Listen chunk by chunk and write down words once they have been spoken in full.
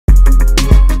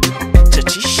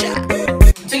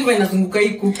hivyo inazunguka hii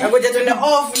kuku. Ngoja tuende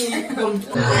off ni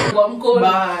kwa mkono.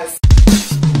 Bas.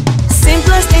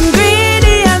 Simplest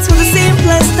ingredients for the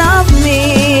simplest of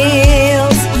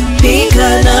meals. Pick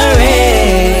an arrange.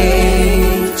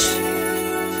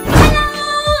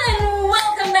 Hello and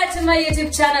welcome back to my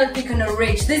YouTube channel, Pick and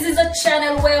Arrange. This is a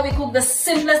channel where we cook the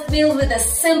simplest meal with the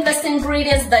simplest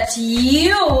ingredients that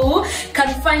you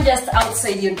can find just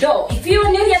outside your door. If you're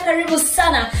new here, karibu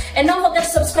sana. And don't forget to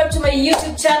subscribe to my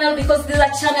YouTube channel because this is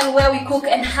a channel where we cook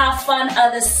and have fun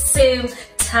at the same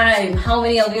time. How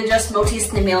many of you just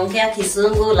noticed nimeongea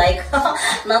kizungu like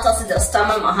not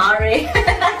sijastama mahari?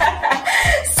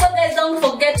 So guys, don't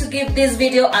forget to give this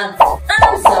video a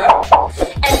thumbs up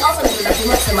and also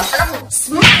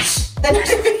smash the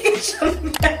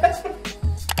notification bell.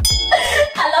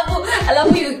 I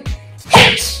love you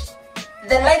hit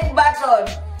the like button.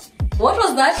 What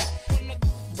was that?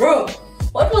 Bro,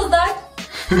 what was that?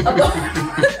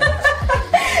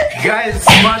 Guys,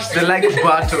 smash the like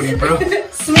button, bro.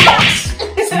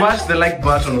 Smash the like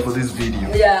button for this video.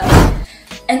 Yeah.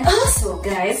 And also,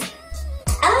 guys,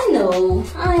 I know.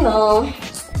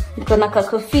 Niko na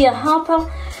kakofia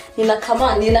hapa.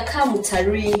 Ninakaa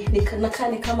mutari. Ninakaa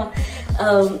ni kama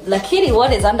lakini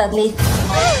what is underneath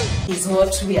is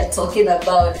what we are talking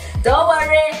about. Don't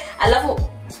worry. Alafu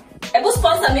ebu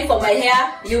sponsor me for my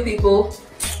hair, you people.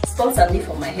 Sponsor me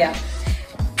for my hair.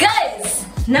 Guys,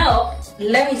 now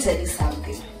let me tell you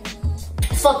something.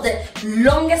 For the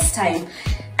longest time,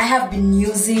 I have been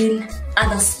using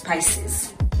other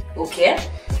spices, okay?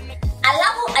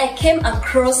 Alafu I came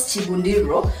across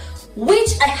Chibundiro,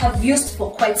 which I have used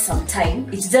for quite some time.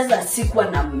 It's just that sikuwa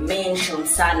na mention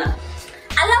sana.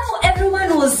 Alafu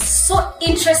everyone was so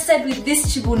interested with this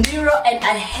Chibundiro and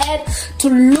I had to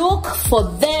look for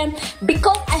them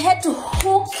because I had to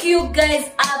hook you guys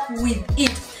up with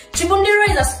it. Chibundiro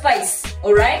is a spice,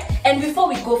 alright? And before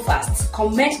we go fast,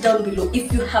 comment down below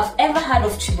if you have ever heard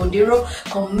of Chibundiro.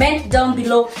 Comment down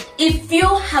below if you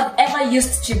have ever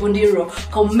used Chibundiro.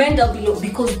 Comment down below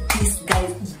because this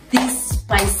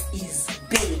spice is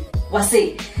big.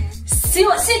 Wase, see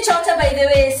chota by the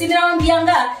way.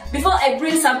 Before I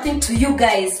bring something to you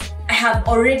guys, I have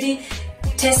already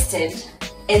tested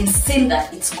and seen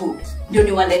that it's good.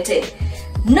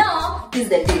 Now this is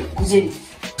the deal. Kujeni.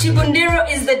 Chibundiro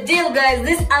is the deal, guys.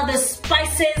 These are the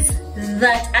spices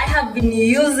that I have been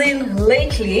using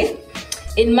lately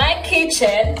in my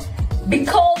kitchen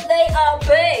because they are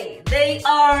big. They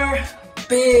are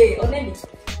big. Oneni.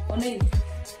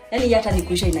 I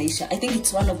think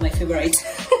it's one of my favorites.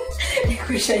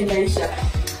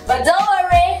 But don't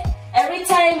worry, every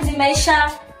time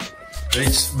zimaisha.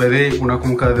 Rich, by the way,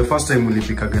 unakumbuka the first time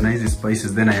ulipika organize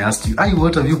spices, then I asked you,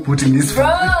 what have you put in this food? Bro,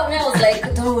 and I was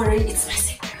like, don't worry, it's my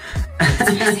secret.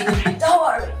 Don't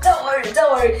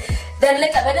worry. Then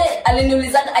later,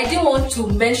 I didn't want to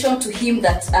mention to him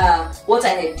that what I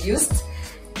had used.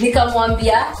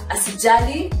 Nikamwambia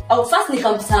asijali. First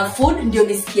nikampa food ndio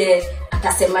nisikie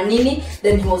atasema nini.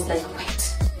 Then he was like,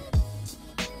 wait.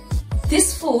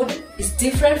 This food is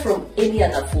different from any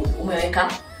other food.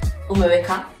 Umeweka.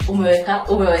 Nikamwambia don't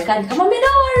worry.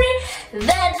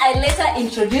 Then I later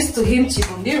introduced to him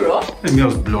Chibundiro. And I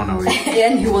was blown away.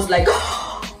 And he was like, what?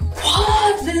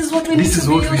 This is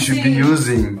what we should be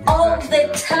using all the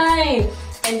time.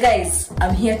 And guys,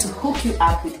 I'm here to hook you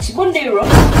up with Chibundiro.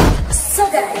 So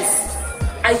guys,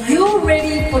 are you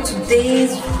ready for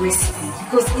today's recipe?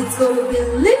 Because it's gonna be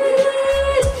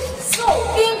lit. So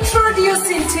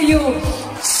introducing to you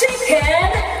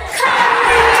chicken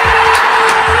curry.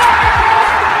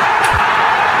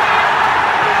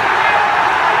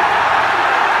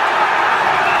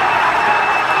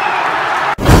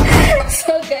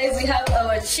 We have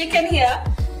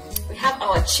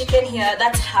our chicken here.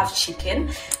 That's half chicken.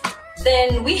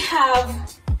 Then we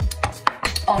have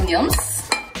onions.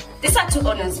 These are 2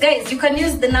 onions, guys. You can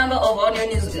use the number of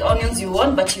onions you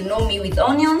want, but you know me with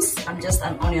onions. I'm just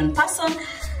an onion person.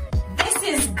 This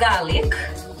is garlic.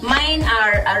 Mine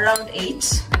are around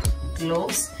 8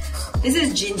 cloves. This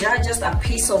is ginger, just a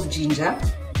piece of ginger.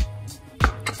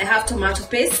 I have tomato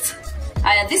paste.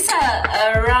 These are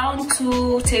around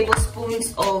 2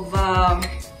 tablespoons of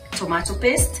tomato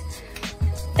paste.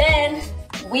 Then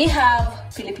we have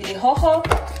pilipili hoho,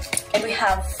 and we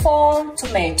have 4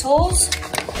 tomatoes.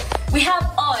 We have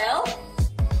oil,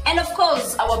 and of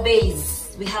course our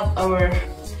base. We have our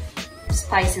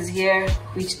spices here,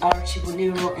 which are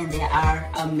Chibundiro, and they are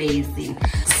amazing.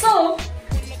 So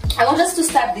I want us to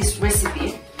start this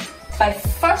recipe by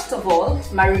first of all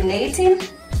marinating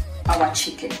our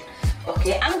chicken.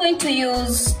 Okay, I'm going to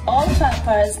use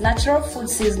all-purpose natural food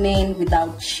seasoning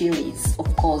without chilies.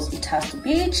 Of course, it has to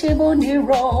be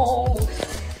chiboniro.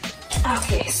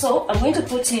 Okay, so I'm going to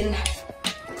put in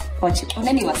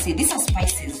these are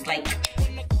spices. Like,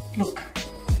 look,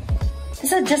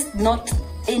 these are just not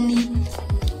any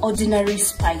ordinary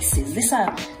spices. These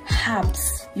are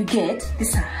herbs. You get?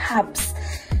 These are herbs.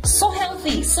 So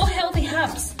healthy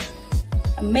herbs.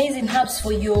 Amazing herbs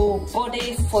for your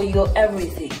body, for your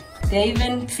everything. They're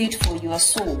even fit for your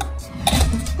soul.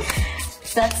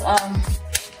 That's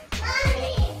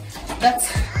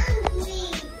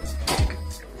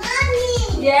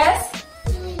yes.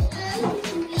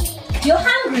 You're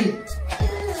hungry,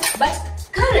 but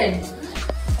Karen,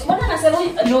 what am I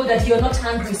saying? Know that you're not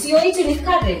hungry. So you're eating with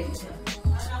Karen.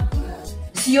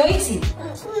 So you're eating.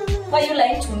 Why are you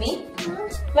lying to me?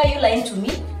 Why are you lying to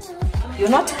me? You're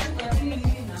not.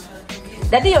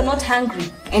 Daddy, you're not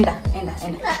hungry. Enda. Enda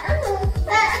kule.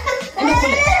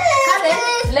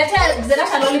 Karen,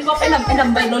 leta lollipop. Enda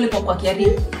mbai lollipop kwa Kiari.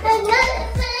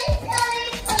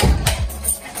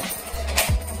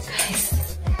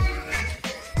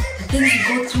 Things you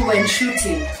go through when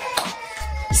shooting.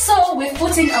 So we're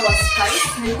putting our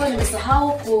spice. Nilikuwa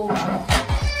nimesahau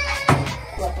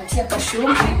kuwapatia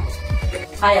kashumbi.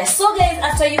 Haya, so guys,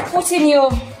 after you put in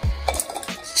your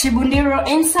chibundiro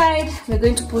inside, we're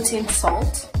going to put in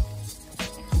salt.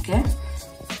 Okay,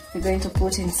 we're going to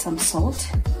put in some salt.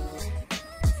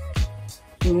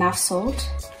 Enough salt.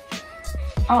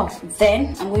 Oh,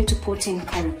 then I'm going to put in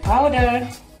curry powder.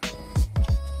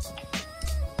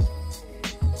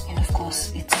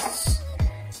 It's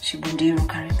chibundiro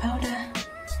curry powder.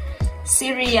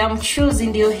 Siri, I'm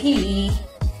choosing your hii.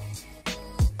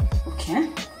 Okay,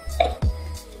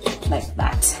 like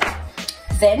that.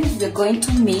 Then we're going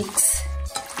to mix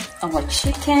our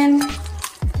chicken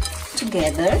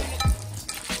together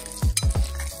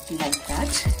like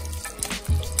that.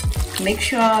 Make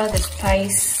sure the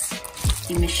spice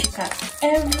imeshika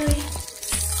every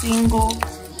single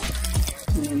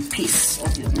piece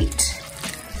of your meat.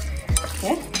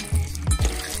 Okay,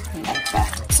 like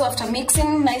that. So after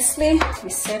mixing nicely, we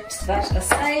set that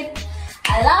aside.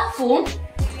 Alafu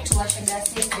tuwashe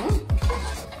gas yetu.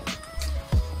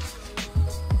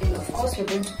 And of course, we're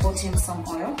going to put in some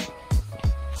oil.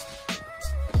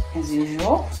 As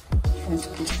usual, we're going to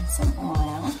put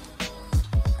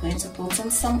in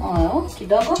some oil.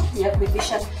 Kidogo ya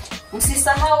kuivisha.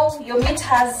 Msisahau your meat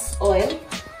has oil.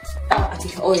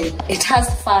 Oil. It has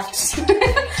fat.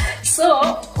 So,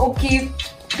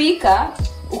 ukipika,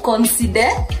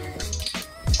 uconsider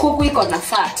kuku iko na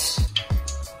fat,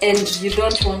 and you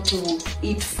don't want to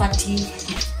eat fatty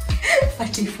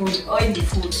food, oily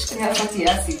food. We have fatty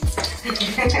acids.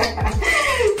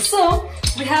 So,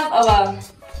 we have our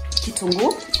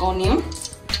kitungu, onion.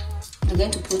 We're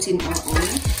going to put in our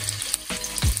onion.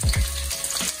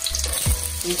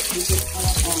 Let's put in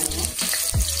our onion.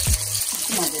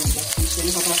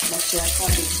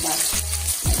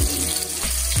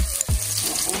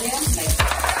 Like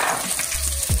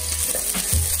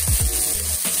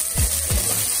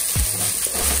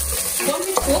don't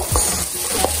be cooked.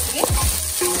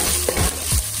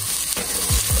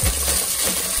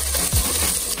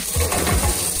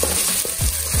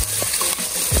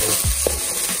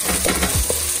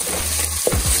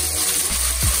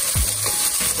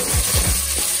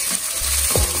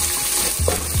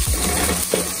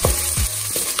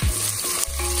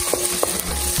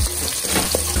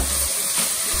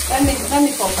 Let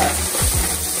me focus.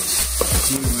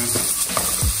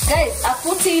 Guys, I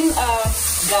put in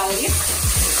garlic.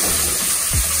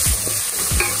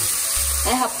 I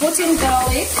have put in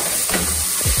garlic.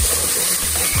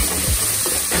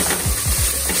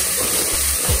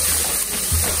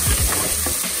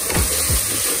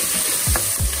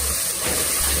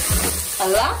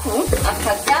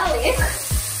 After garlic,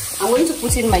 I'm going to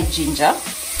put in my ginger.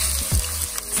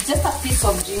 It's just a piece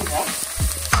of ginger.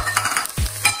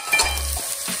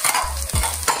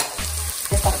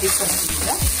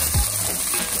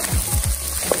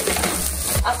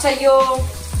 After your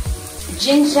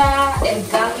ginger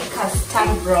and garlic has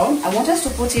turned brown, I want us to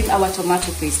put in our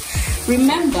tomato paste.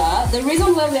 Remember, the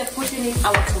reason why we are putting in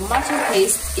our tomato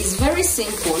paste is very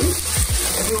simple.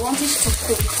 We want it to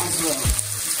cook as well.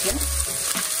 Okay?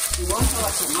 We want our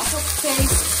tomato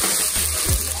paste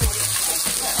to cook as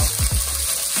well.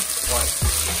 Why?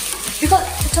 Because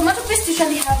tomato paste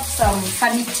usually have some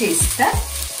funny taste.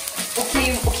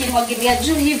 Ukimwagilia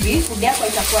juu hivi, food yako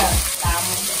itakuwa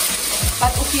tamu.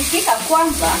 But ukipika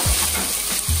kwanza,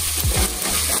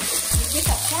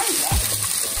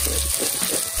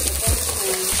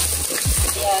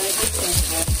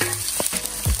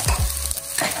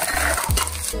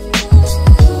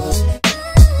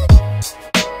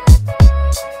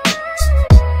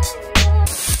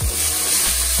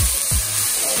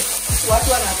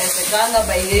 napikanga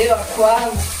by the way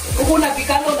kwangu. Huko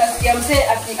napikanga unasikia mzee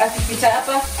akipita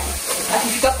hapa.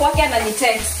 Akifika kwake anani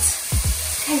text.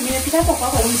 Hey, nimepika hapa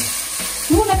kwako nje.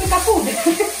 Wewe unapika food?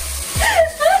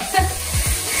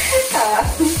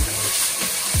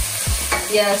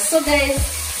 Yeah, so guys,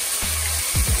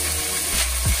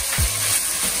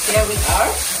 here we are.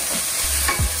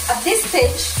 At this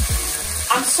stage,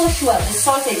 I'm so sure the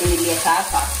salt in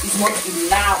is not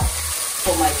enough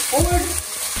for my food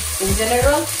in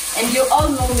general. And you all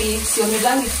know me, so you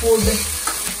like food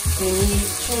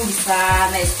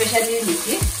especially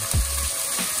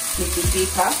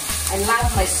nikipika. I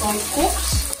love my salt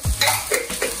cooked.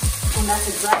 And that's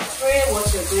exactly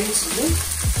what you're going to do.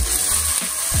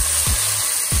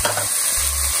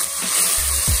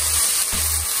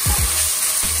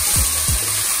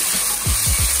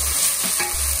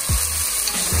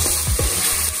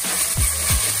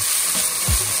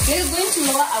 We're going to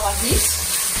lower our heat.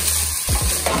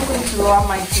 I'm going to lower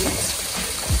my heat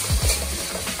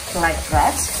like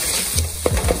that.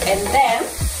 And then,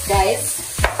 guys,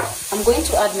 I'm going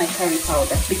to add my curry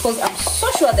powder because I'm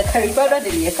so sure the curry powder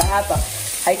niliweka hapa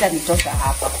haitanitosha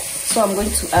hapa. So I'm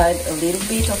going to add a little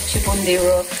bit of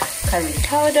Chipondero curry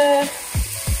powder.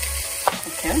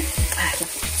 Okay. It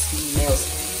smells.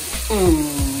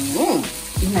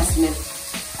 Ina smell.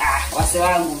 Wase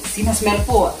wangu, sina smell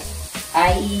poa.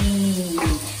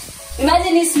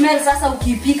 Imagine it smells sasa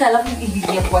ukipika alafu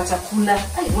ikiingia kwa chakula.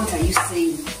 What are you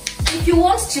saying? If you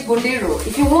want Chipondero,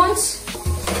 if you want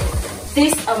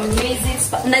this amazing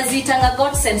Nazitanga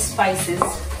God sent spices,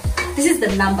 this is the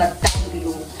number down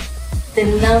below. The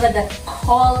number that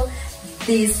call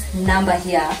this number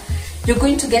here. You're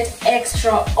going to get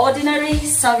extraordinary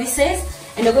services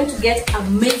and you're going to get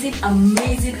amazing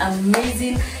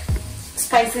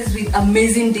spices with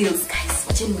amazing deals. Guys,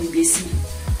 watch in my BC.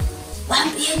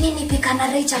 Waambie nini pika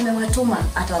na Rich amewatuma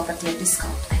atawapatia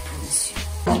discount. I promise you.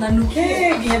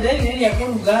 Unanukia giadeni nini ya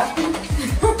kuruga.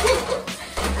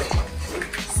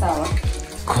 Sawa.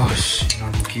 Gosh,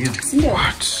 nanukia.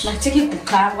 What? Na cheki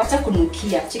kukaa, wacha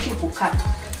kunukia, cheki kukaa.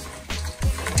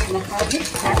 Na kaje?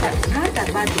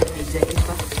 Hata bado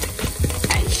haijaiva.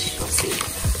 Aish, wasi.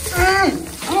 I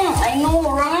know,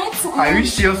 right? I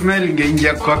wish your smell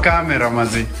ingeingia kwa camera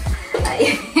mazi.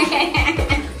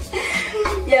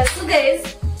 Yeah, so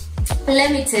guys,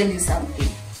 let me tell you something.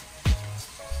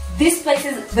 These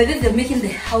spices, they're making the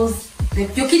house,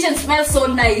 your kitchen smells so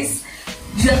nice.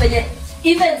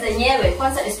 Even zenyewe,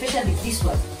 especially this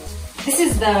one. This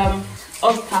is the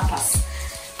all-purpose.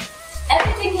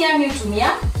 Everything here new to me,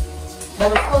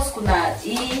 but of course kuna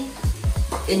hii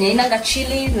yenye inanga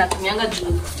chili na tumianga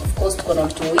juu. Of course kuna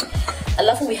mtoi.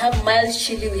 Alafu we have mild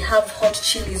chili, we have hot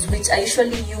chilies which I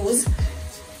usually use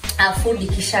food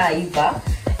ikishaiva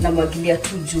na mwagilia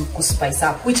tu juu kuspice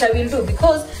up, which I will do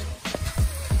because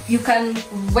you can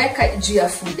weka juu ya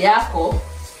food yako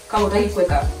kama unataka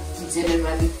kuweka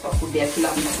generally kwa food ya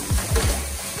kila mtu.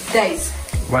 Guys,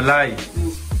 walai.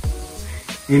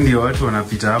 Ndio watu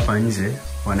wanapita hapa nje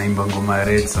wanaimba ngoma ya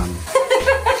Red Sun.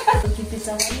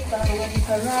 Ukipita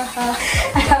wanipa raha.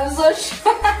 I'm so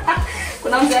sure.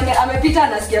 Kuna mtu amepita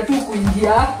anasikia tu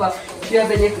kuingia hapa. Pia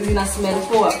venye zina smell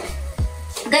poa.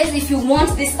 Guys, if you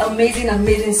want these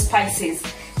amazing spices,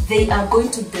 they are going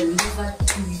to deliver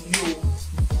to you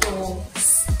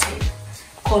doorstep.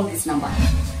 Call this number.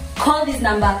 Call this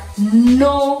number,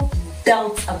 no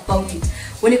doubt about it.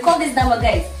 When you call this number,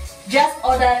 guys, just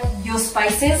order your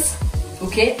spices,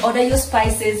 okay? Order your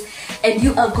spices and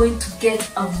you are going to get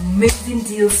amazing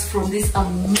deals from these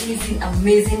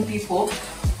amazing people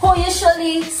who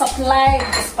usually supply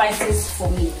the spices for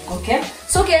me, okay?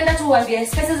 So ukienda tu waambie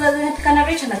spices zinapika na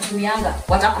Rich na tumianga,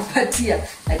 watakupatia,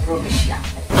 I promise you.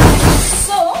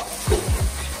 So,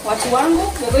 watu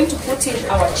wangu, we're going to put in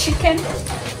our chicken.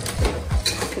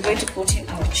 We're going to put in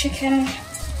our chicken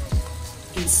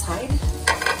inside.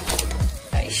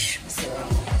 Aish,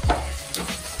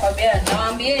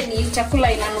 nawaambie ni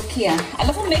chakula inanukia.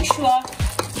 Alafu make sure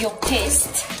your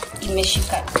paste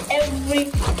imeshika every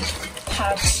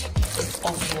part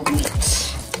of your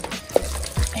meat.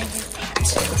 Every part of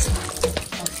your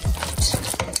meat.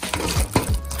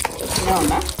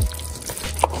 Naona?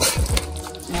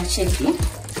 Now check it.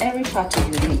 Every part of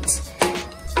your meat.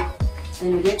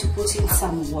 Then we're going to put in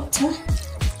some water.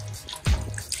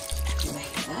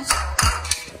 Like that.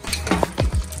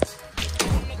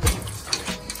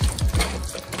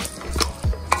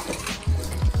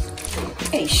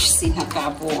 Eish, sina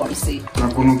kapo, I'm saying.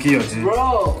 Nakunukia je?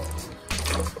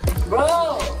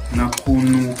 Bro.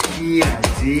 Nakunukia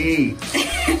je?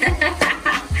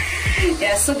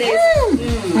 Yeah, so there's...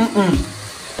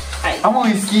 Ama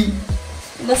whisky.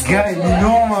 Guy,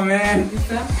 no, my man.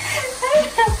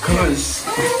 Gosh.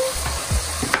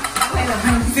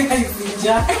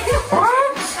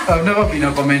 I've never been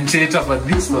a commentator, but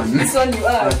this one. This one you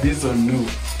are. But this one, no.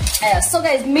 So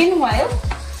guys, meanwhile,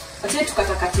 wacha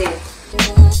tukatakate.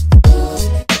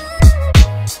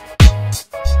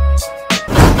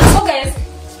 So guys,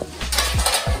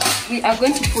 we are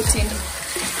going to put in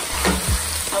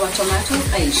our tomatoes.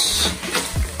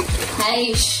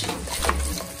 Aish.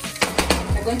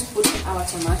 We're going to put in our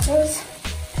tomatoes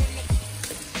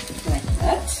like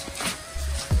that.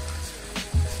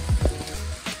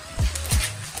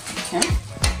 Okay.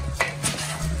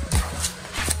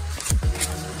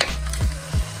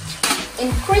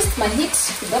 Increase my heat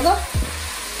kidogo,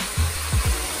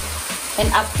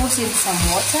 and I put in some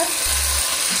water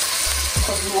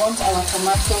because we want our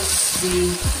tomatoes to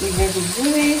be very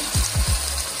vizuri.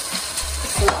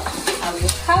 So I will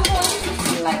cover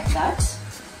like that,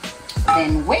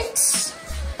 then wait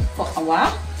for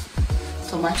our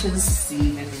tomatoes to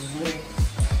be very vizuri.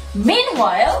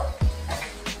 Meanwhile,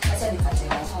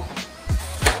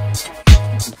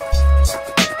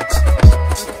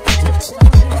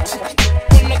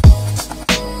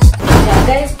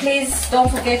 guys, please don't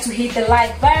forget to hit the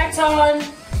like button.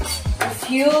 If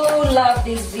you love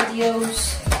these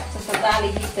videos,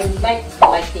 tafadhali hit the like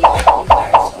button.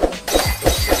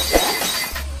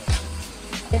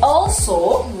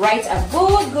 Also, write a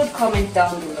good comment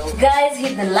down below. Guys,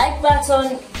 hit the like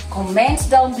button, comment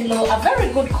down below a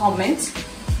very good comment.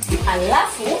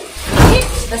 Alafu, hit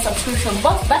the subscription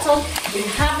button if you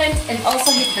haven't, and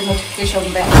also hit the notification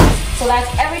bell so that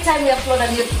every time we upload a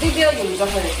new video, you'll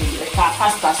definitely be the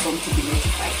first person to be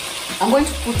notified. I'm going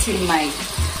to put in my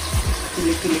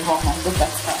pili hoho. Look at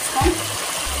that. I'm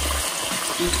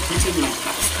going to put in my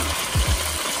pasta.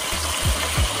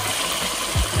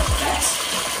 Like that.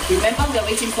 Remember, we are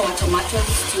waiting for our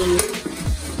tomatoes to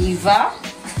eva.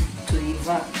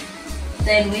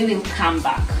 Then we will come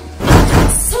back.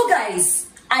 So guys,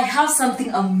 I have something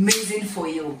amazing for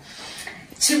you.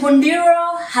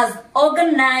 Chibundiro has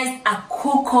organized a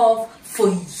cook-off for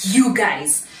you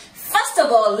guys. First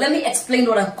of all, let me explain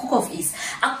what a cook-off is.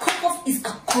 A cook-off is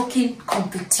a cooking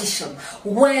competition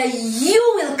where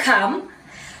you will come,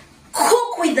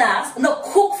 cook with us,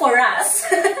 cook for us,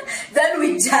 then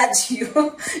we judge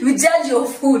you. We judge your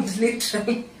food,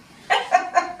 literally.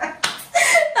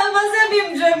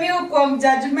 I'm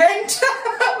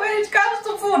judgmental when it comes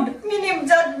to food. Meaning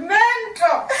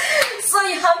judgmental. So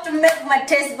you have to make my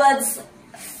taste buds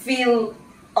feel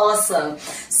awesome.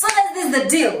 So this is the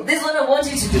deal. This is what I want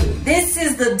you to do. This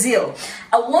is the deal.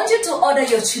 I want you to order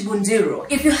your chibundiro.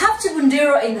 If you have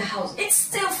chibundiro in the house, it's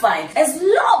still fine. As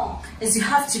long as you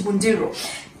have chibundiro.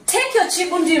 Take your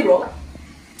chibundiro.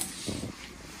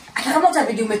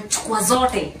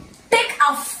 Take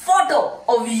a photo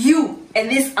of you and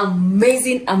this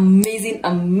amazing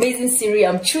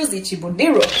cereal. I'm choosing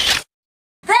chibundiro.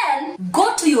 Then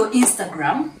go to your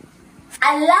Instagram.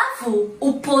 Alafu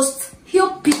upost hiyo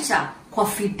picture kwa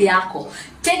feed yako.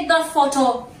 Take that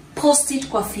photo, post it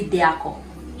kwa feed yako.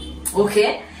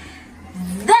 Okay?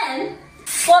 Then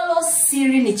follow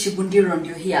Siri ni Chibundiro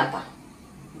ndio hii hapa.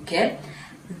 Okay?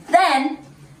 Then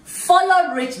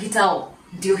follow Rich Gitao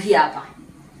ndio hii hapa.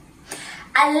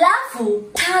 Alafu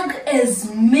tag as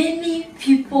many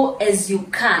people as you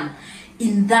can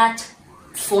in that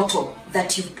photo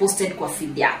that you've posted kwa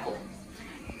feed yako.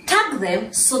 Tag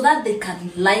them so that they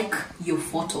can like your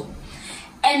photo.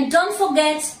 And don't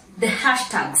forget the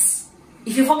hashtags.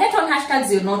 If you forget on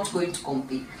hashtags, you're not going to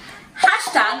compete.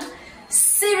 Hashtag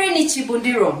Siri ni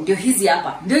Chibundiro ndio hizi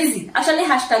hapa. Ndio hizi. Actually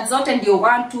hashtags zote ndio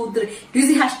 1, 2, 3. Ndio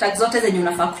hizi hashtags zote zenye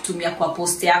unafaa kutumia kwa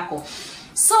post yako.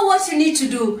 So what you need to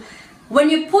do when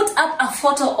you put up a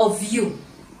photo of you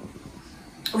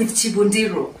with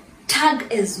Chibundiro,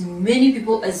 tag as many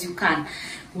people as you can.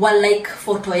 Like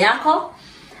photo yako,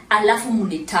 alafu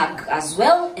muni tag as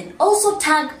well, and also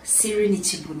tag Siri ni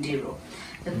Chibundiro.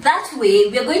 That way,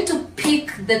 we are going to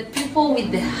pick the people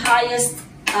with the highest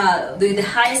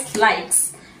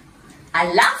likes.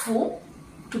 Alafu,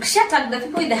 tukisha tag the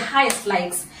people with the highest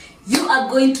likes, you are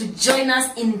going to join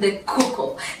us in the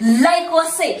cook-off. Like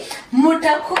what say,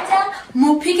 mutakuta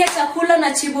mupike chakula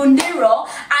na Chibundiro.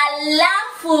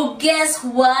 Alafu, guess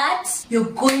what?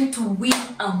 You're going to win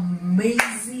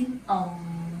amazing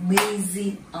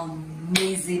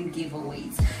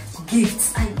giveaways.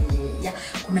 Gifts. Yeah,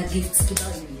 kuna gifts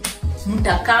kidogo.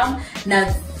 Mutakam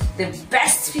na the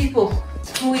best people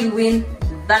who will win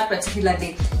that particular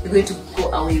day, you're going to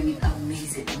go away with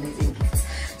amazing gifts.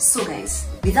 So guys,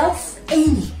 without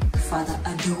any further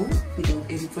ado,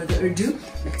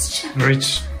 let's check.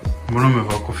 Rich, Mbona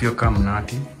umevaa kofia kama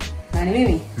mnati? Nani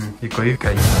mimi? Iko hivi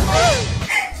kai.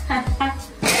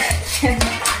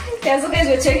 Yeah, so guys,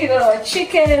 we're checking out our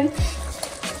chicken.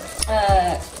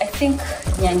 I think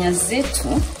nyanya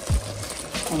zetu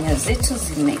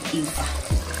zimeiva.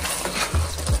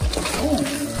 Oh,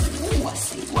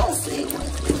 what's it?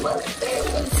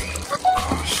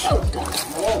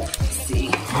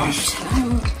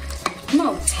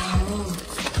 No time.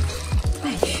 I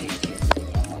shake it.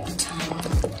 No time.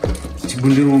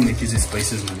 Chibundiru make these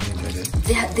spices man.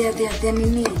 They're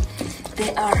mini.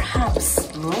 They are herbs,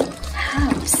 bro.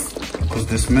 Herbs. Because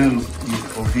the smell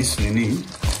of this nini,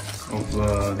 of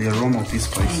the aroma of these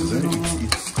spices,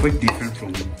 it's quite different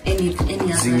from Any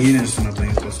other. zingine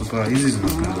tunapenda super. This is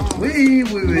not way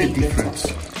different.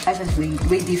 I think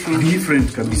way different.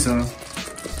 Different kabisa.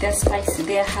 They're spicy.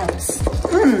 They're herbs.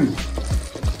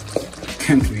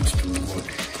 Can't wait to what.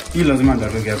 Hii lazima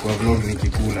ndatokea kwa vlog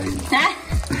nikikula hii.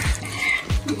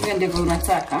 Hiyo ndivyo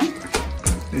unataka.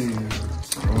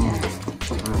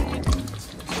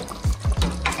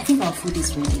 I think our food is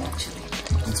ready actually.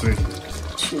 It's ready.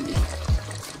 Truly.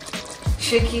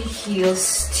 Shaky heel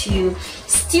stew.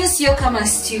 Stew kama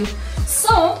stew.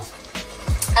 So,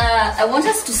 I want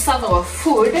us to serve our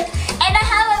food. And I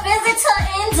have a visitor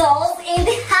Angels in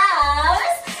the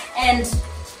house. And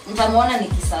mtamwona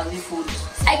nikiserve food.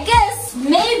 I guess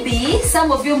maybe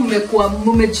some of you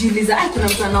mmejiuliza kuna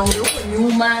mtu anaongea huko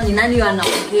nyuma, ni nani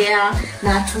anaongea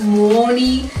na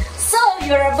tumuoni. So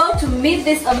you're about to meet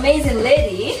this amazing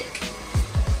lady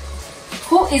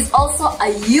who is also a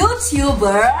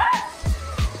YouTuber.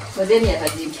 But then you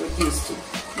have to introduce to.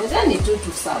 But then you do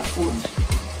to serve food.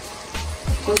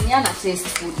 Because you have to taste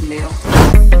food leo.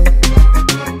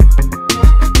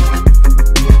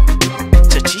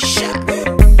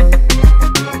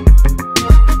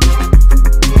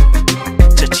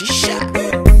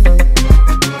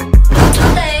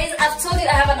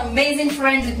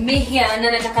 Friend with me here and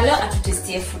nataka leo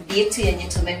atutestie food yetu yenye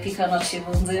tumepika na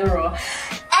Chibundiru.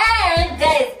 And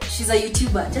guys, she's a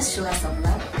YouTuber. Just show her some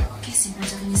love. Okay, si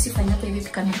mnataka nisifanye hapa hivi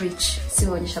can reach.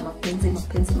 Sionyesha mapenzi.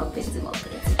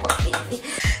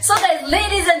 So guys,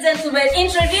 ladies and gentlemen,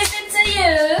 introducing to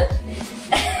you.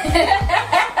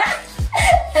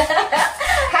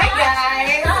 Hi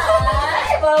guys.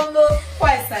 Hi, Mambo.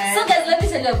 What's that? So guys, let me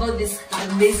tell you about this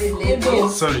amazing lady.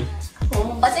 Sorry.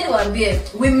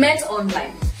 We met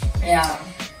online. Yeah.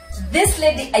 This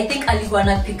lady, I think alikuwa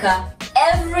anapika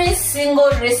every single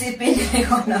recipe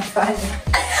nilikuwa nafanya.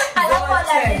 Alafu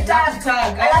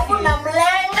ananitag. Alafu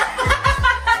namlenga.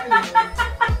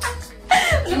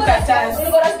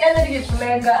 Ulikuwa unasikia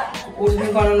nikikulenga.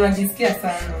 Ulikuwa unajisikia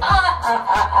sana.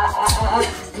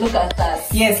 Look at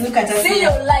us. Yes, look at us. See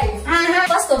your life.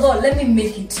 First of all, let me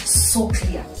make it so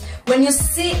clear. When you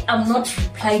see I'm not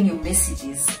replying your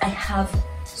messages, I have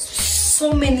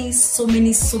so many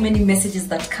messages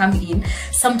that come in.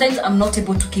 Sometimes I'm not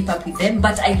able to keep up with them,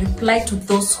 but I reply to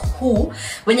those who,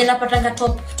 when you napatanga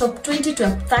top 20 to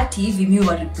 30 hivi mi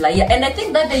wa reply. And I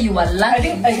think that day you were lucky.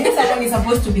 I think someone is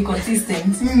supposed to be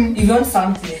consistent. You want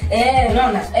something.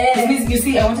 You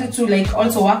see, I wanted to like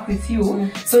also work with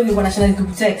you. So you wanna share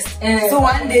group text. So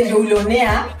one day you will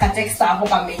onea ka text hapo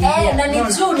kameingia. Na ni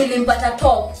true nilimpata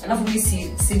top. Alafu mimi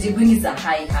sijibuni za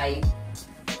hi.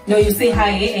 No, you say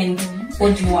hi and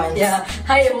what do you want? Yeah,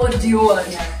 hi and what do you want?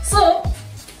 Yeah. So,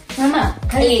 Mama,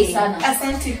 Hey, sana.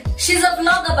 asante. She's a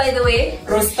vlogger, by the way.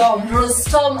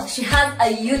 Rostom. She has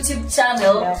a YouTube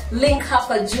channel. Yeah. Link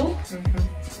hapa juu.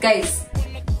 Guys,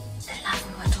 the love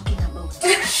we were talking about.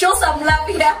 Show some love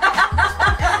here.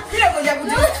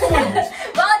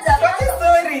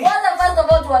 First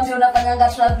of all, tuambie unafanyanga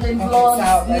traveling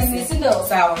vlogs. Nini sindio?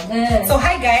 So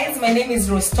hi guys, my name is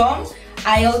Rostom.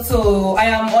 I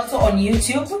am also on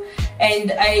YouTube,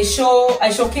 and I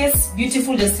showcase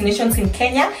beautiful destinations in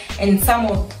Kenya and some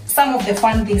of the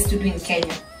fun things to do in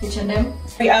Kenya. H&M.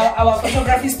 Our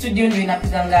photography studio ndio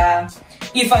inapiganga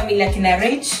family kina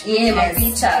Rach. Yeah,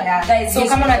 mapicha. Yeah. Guys, so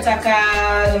kama unataka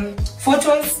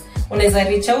photos, unaweza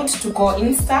reach out to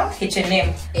Insta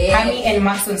H&M. Hami and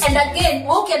Maxon. And again,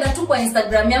 ukienda tu kwa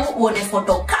Instagram yangu uone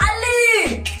photo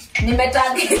kali.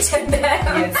 Nimetag H&M.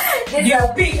 Yes.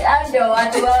 Ndio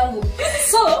watu wangu.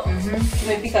 So,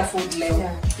 tumepika food leo.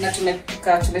 Yeah.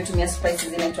 Na tumetumia spices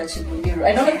zinaitwa Chibundiru.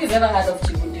 I don't know if you've ever heard of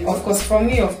Chibundiru. Of course, from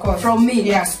me, of course. From me.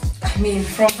 Yeah. I mean,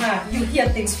 From her. you hear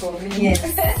things from me. Yes.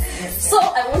 So,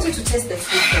 I want you to taste the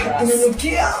food for us.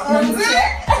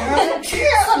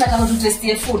 So, nataka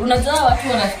tutestie food. Unajua watu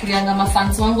wanafikirianga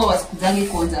mafans wangu wasikuzangi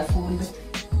kuonja food.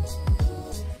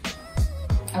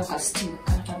 Au kastiu,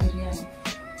 kana biriani.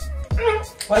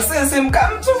 Wasese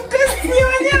mkamtu mtesti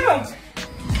wanyama.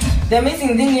 The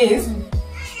amazing thing is,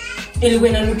 ilikuwa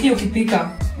inanukia ukipika.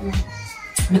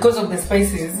 Because of the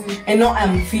spices, and now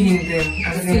I'm feeling them.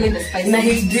 I'm feeling the spices. Now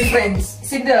it's different.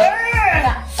 See the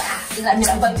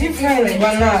different.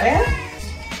 Bwana, eh?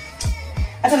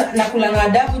 Hata nakula na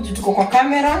adabu juu tuko kwa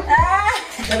kamera.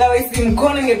 Otherwise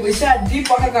mkono ingekuisha deep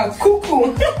kaka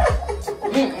kuku.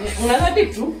 Unaweza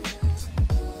dip tu?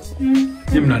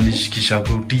 Yeye mnanishikisha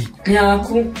tuti. Ya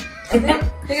ku.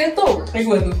 Take to.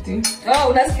 Haikuwa tuti. Oh,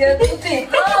 unasikia tuti. Oh,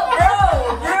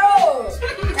 bro.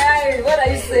 Hey, what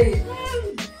are you saying?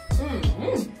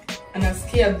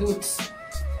 Anasikia dut.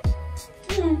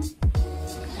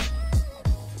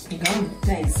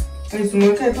 Nice.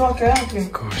 Mweke toka yake.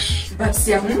 Gosh. But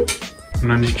siya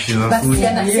Mnanishikisha But tuti.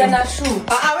 siya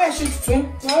shoot. Wewe shoot tu.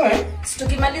 Wewe.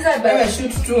 Tukimaliza Wewe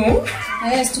shoot tu.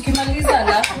 Yes, tukimaliza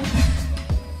alafu.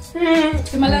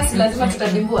 Tukimaliza lazima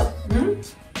tutadimbua.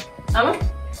 Ama?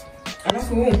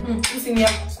 Alafu sisi ni ya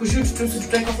kushoot tu,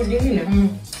 tutaweka food nyingine.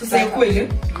 Sasa kweli.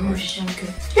 Okay.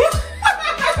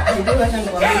 Ndio hata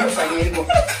ngwambie hivyo.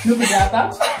 Nuku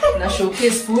hapa na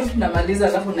showcase food na maliza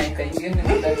alafu naika ingine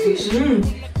na dish.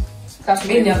 Sasa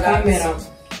Mimi ya kamera.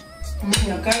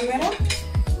 Ya kamera.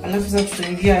 Alafu sasa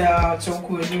tutaingia ya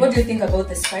chakula. What do you think about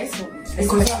the spice?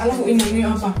 Alafu ina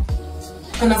hapa.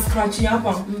 Kana scratch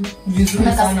hapa. Vizuri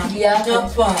sana.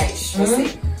 Hapa.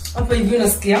 Hapa hivi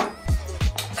unasikia?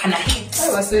 Kana hit.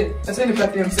 Wase, acha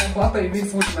nipatie msako hapa hivi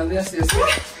food manzia sisi.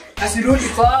 Asirudi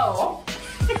kwao.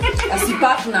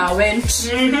 Asipack na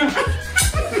went.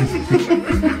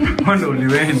 When only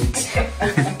went.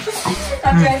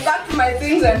 I packed my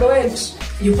things and went.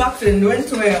 You packed and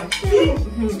went where?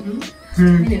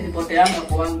 Mimi nilipoteanga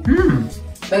kwangu.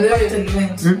 By the way,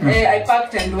 I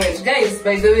packed and went. Guys,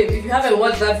 by the way, if you haven't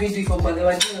watched that video from the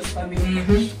Wajinos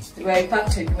family, where I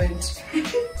packed and went.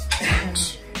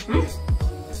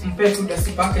 Mpetu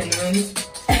dasi pack and went.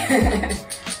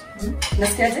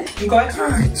 Nasikiaje?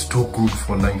 It's too good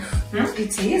for life.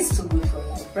 It is too good for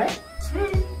life, right?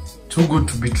 Too good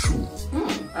to be true.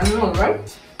 I know,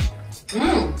 right?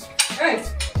 Right.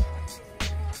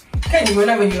 Kani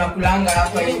mbona wenye unakulanga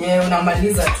hapa yenyewe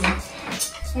unamaliza tu.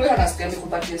 Mimi nasikia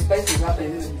nikupatie spices hapa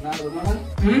hivi ninazo, unaona?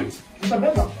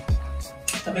 Nitabeba.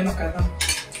 Tabeba kadhaa.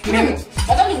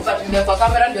 Hata nikupatie kwa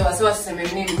kamera ndio wasi wasiseme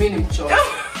mimi ni mchoyo.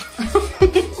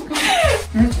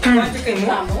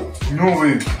 No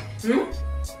way.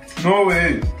 No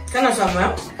way. Kana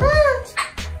sama?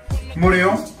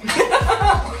 Murió.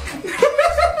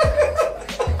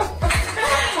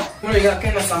 Murió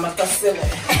kana sama tasele.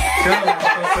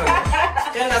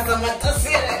 Kana sama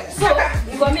tasele. So,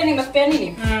 nikwambia nimepea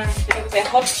nini? Nimepea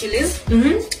hot chilies.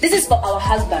 This is for our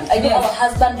husband. I know our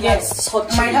husband loves hot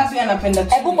chilies. My husband anapenda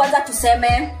chili. Hebu kwanza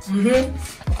tuseme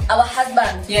our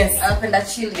husband anapenda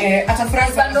chili. Atafurahi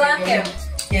husband wake.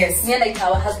 Yes. Me like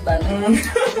our husband.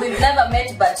 We've never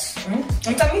met, but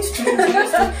mtamit tu.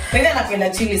 Mimi anapenda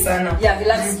chili sana. Yeah, he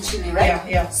loves chili, right?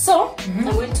 Yeah. So, I'm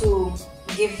going to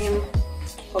give him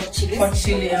hot chilies. Hot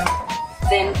chili, yeah.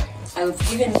 Then I've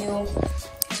given you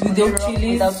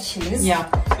without chilies. Yeah.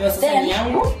 Then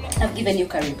I've given you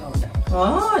curry powder.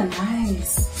 Oh,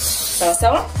 nice.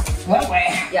 Sawa? Wewe.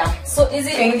 Yeah. So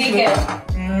easy upike.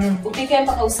 Upike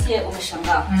mpaka usikie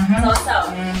umeshangaa.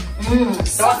 Sawa?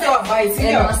 So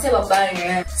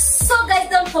guys,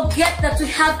 don't forget that we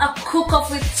have a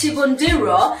cook-off with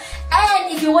Chibondiro.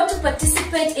 And if you want to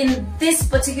participate in this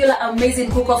particular amazing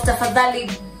cook-off, tafadhali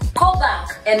go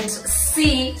back and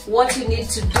see what you need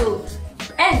to do.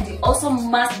 And you also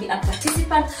must be a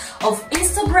participant of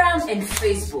Instagram and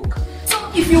Facebook. So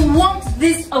if you want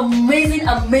these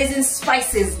amazing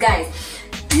spices, guys,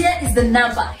 here is the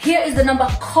number.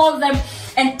 Call them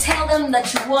and tell them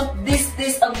that you want these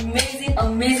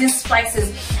amazing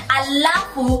spices.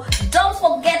 Alafu, don't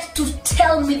forget to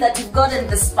tell me that you've gotten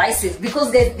the spices,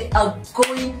 because they are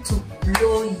going to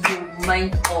blow your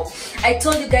mind off. I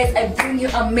told you guys I bring you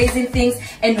amazing things,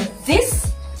 and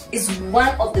this is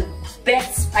one of the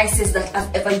best spices that I've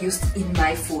ever used in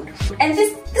my food. And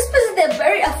these spices, they're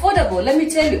very affordable. Let me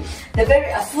tell you, they're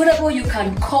very affordable. You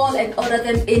can call and order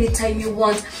them anytime you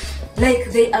want.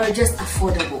 Like, they are just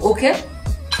affordable, okay?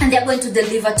 And they're going to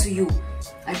deliver to you.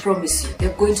 I promise you,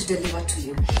 they're going to deliver to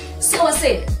you. So I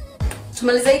say,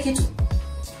 tumaliza hii kitu.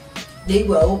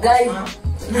 Degwa Guys,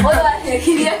 oya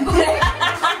kiria kule.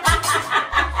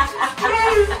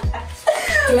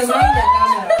 Tumesema hii ya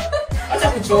kamera. Acha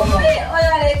kuchoma.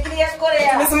 Oya kiria kule.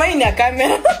 Tumesema hii ya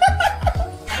kamera.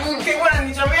 Kibwana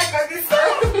nichomea kabisa.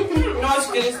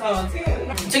 Unawashikilia sawa.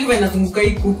 Cheki vile nazunguka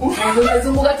hii kuku.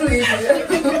 Nazunguka tu hivi.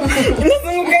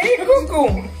 Nazunguka hii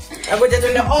kuku. Ngoja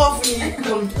tuende off ni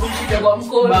kumshika kwa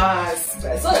mkono. Bas.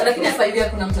 So lakini hapa hivi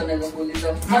kuna mtu anaweza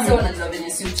kuuliza. Sasa wanajua venye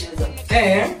si ucheza.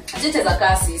 Acheza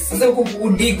kasi. Sasa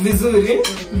kudig vizuri.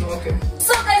 Okay.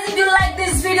 So guys, if you like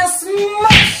this video,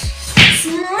 smash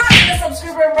the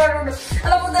subscribe button.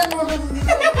 Alafu then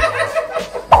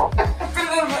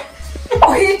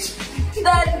hit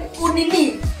that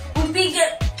upige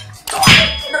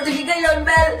notification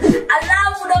bell.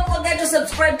 Alafu don't forget to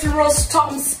subscribe to Rose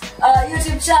Tom's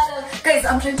YouTube channel. Guys,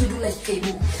 I'm trying to do like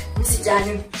Kebu.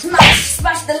 Msijani.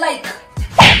 Smash the like.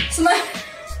 Smash.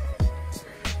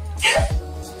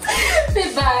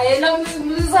 Bye. Na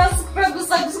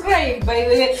subscribe by the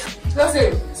way.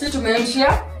 Sisi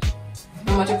tumeishia.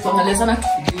 Na macho kuangalia sana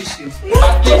tukiishi.